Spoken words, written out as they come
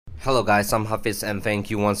Hello guys, I'm Hafiz and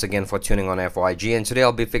thank you once again for tuning on FYG, and today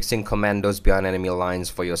I'll be fixing Commandos behind enemy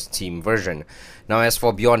lines for your Steam version. Now as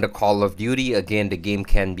for Beyond the Call of Duty, again the game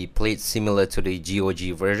can be played similar to the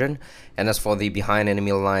GOG version, and as for the behind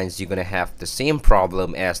enemy lines, you're gonna have the same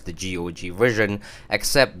problem as the GOG version,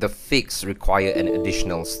 except the fix require an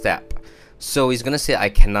additional step. So he's gonna say I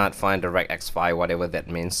cannot find the Directx file, whatever that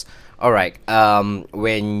means. Alright,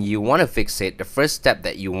 when you want to fix it, the first step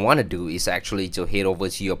that you want to do is actually to head over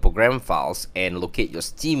to your program files and locate your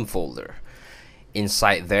Steam folder.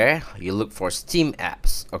 Inside there, you look for Steam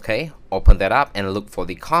apps, okay? Open that up and look for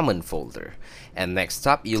the common folder. And next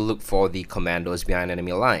up, you look for the Commandos behind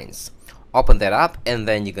enemy lines. Open that up and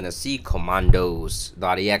then you're gonna see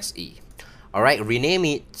Commandos.exe. Alright, rename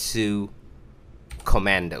it to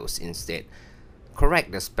Commandos instead.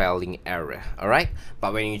 Correct the spelling error, alright?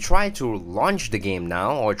 But when you try to launch the game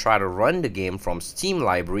now or try to run the game from Steam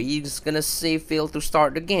library, it's gonna say fail to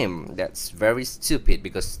start the game. That's very stupid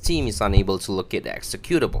because Steam is unable to locate the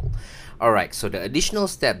executable. Alright, so the additional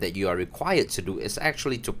step that you are required to do is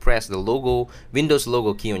actually to press the Windows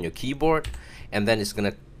logo key on your keyboard, and then it's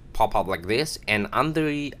gonna pop up like this, and under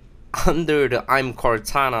the I'm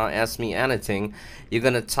Cortana, ask me anything, you're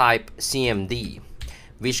gonna type CMD,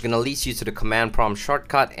 which gonna lead you to the command prompt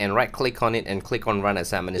shortcut, and right click on it and click on run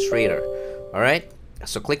as administrator. Alright,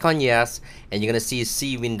 so click on yes and you're gonna see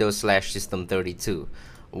C Windows/System32.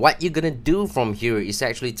 What you're gonna do from here is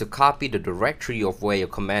actually to copy the directory of where your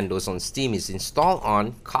Commandos on Steam is installed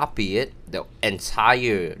on, copy it, the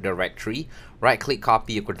entire directory, right click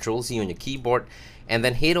copy your Control C on your keyboard, and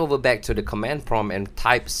then head over back to the command prompt and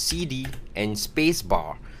type CD and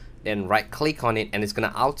spacebar, then right click on it and it's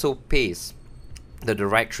gonna auto paste the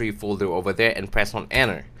directory folder over there and press on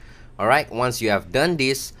enter. Alright, once you have done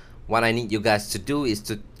this, what I need you guys to do is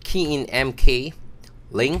to key in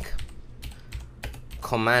mklink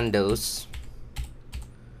Commandos,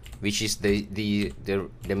 which is the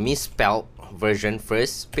misspelled version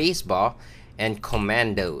first, spacebar, and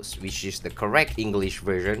Commandos, which is the correct English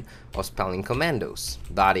version of spelling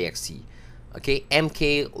Commandos.exe. Okay,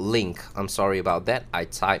 mklink, I'm sorry about that, I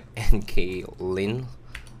typed mklink.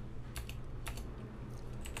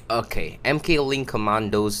 Okay, mklink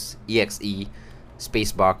Commandos.exe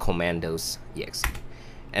spacebar Commandos.exe,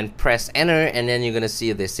 and press enter, and then you're gonna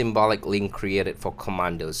see the symbolic link created for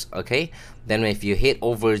Commandos. Okay, then if you head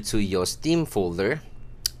over to your Steam folder,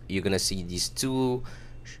 you're gonna see these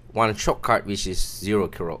one shortcut which is 0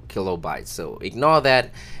 kilobytes, so ignore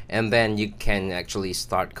that, and then you can actually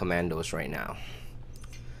start Commandos right now.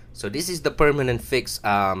 So this is the permanent fix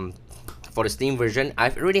for the Steam version.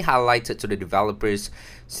 I've already highlighted to the developers,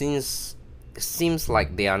 since it seems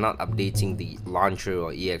like they are not updating the launcher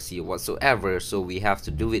or exe whatsoever, so we have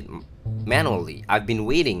to do it manually. I've been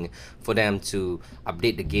waiting for them to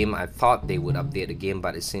update the game. I thought they would update the game,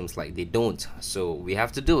 but it seems like they don't, so we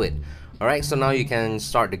have to do it. Alright, so now you can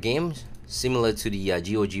start the game similar to the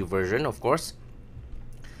GOG version, of course,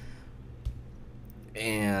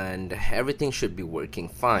 and everything should be working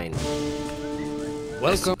fine.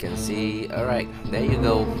 Welcome. As you can see, alright, there you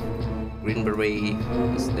go. Green beret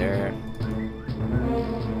is there.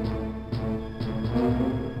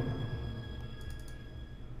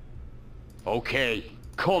 Okay,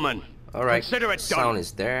 coming. Alright, Consider it sound done.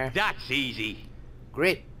 is there. That's easy.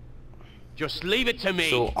 Great. Just leave it to me.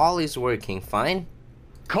 So all is working fine.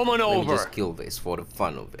 Coming Let over. me just kill this for the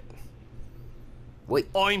fun of it. Wait.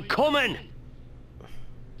 I'm coming.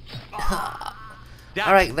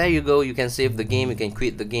 Alright, there you go. You can save the game, you can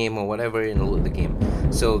quit the game or whatever and load the game.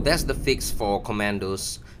 So that's the fix for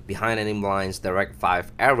Commandos behind enemy lines Direct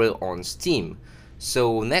 5 error on Steam.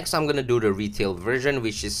 So next I'm gonna do the retail version,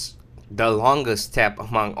 which is the longest step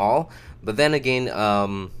among all. But then again,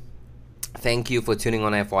 thank you for tuning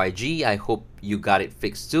on FYG. I hope you got it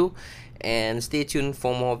fixed too, and stay tuned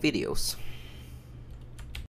for more videos.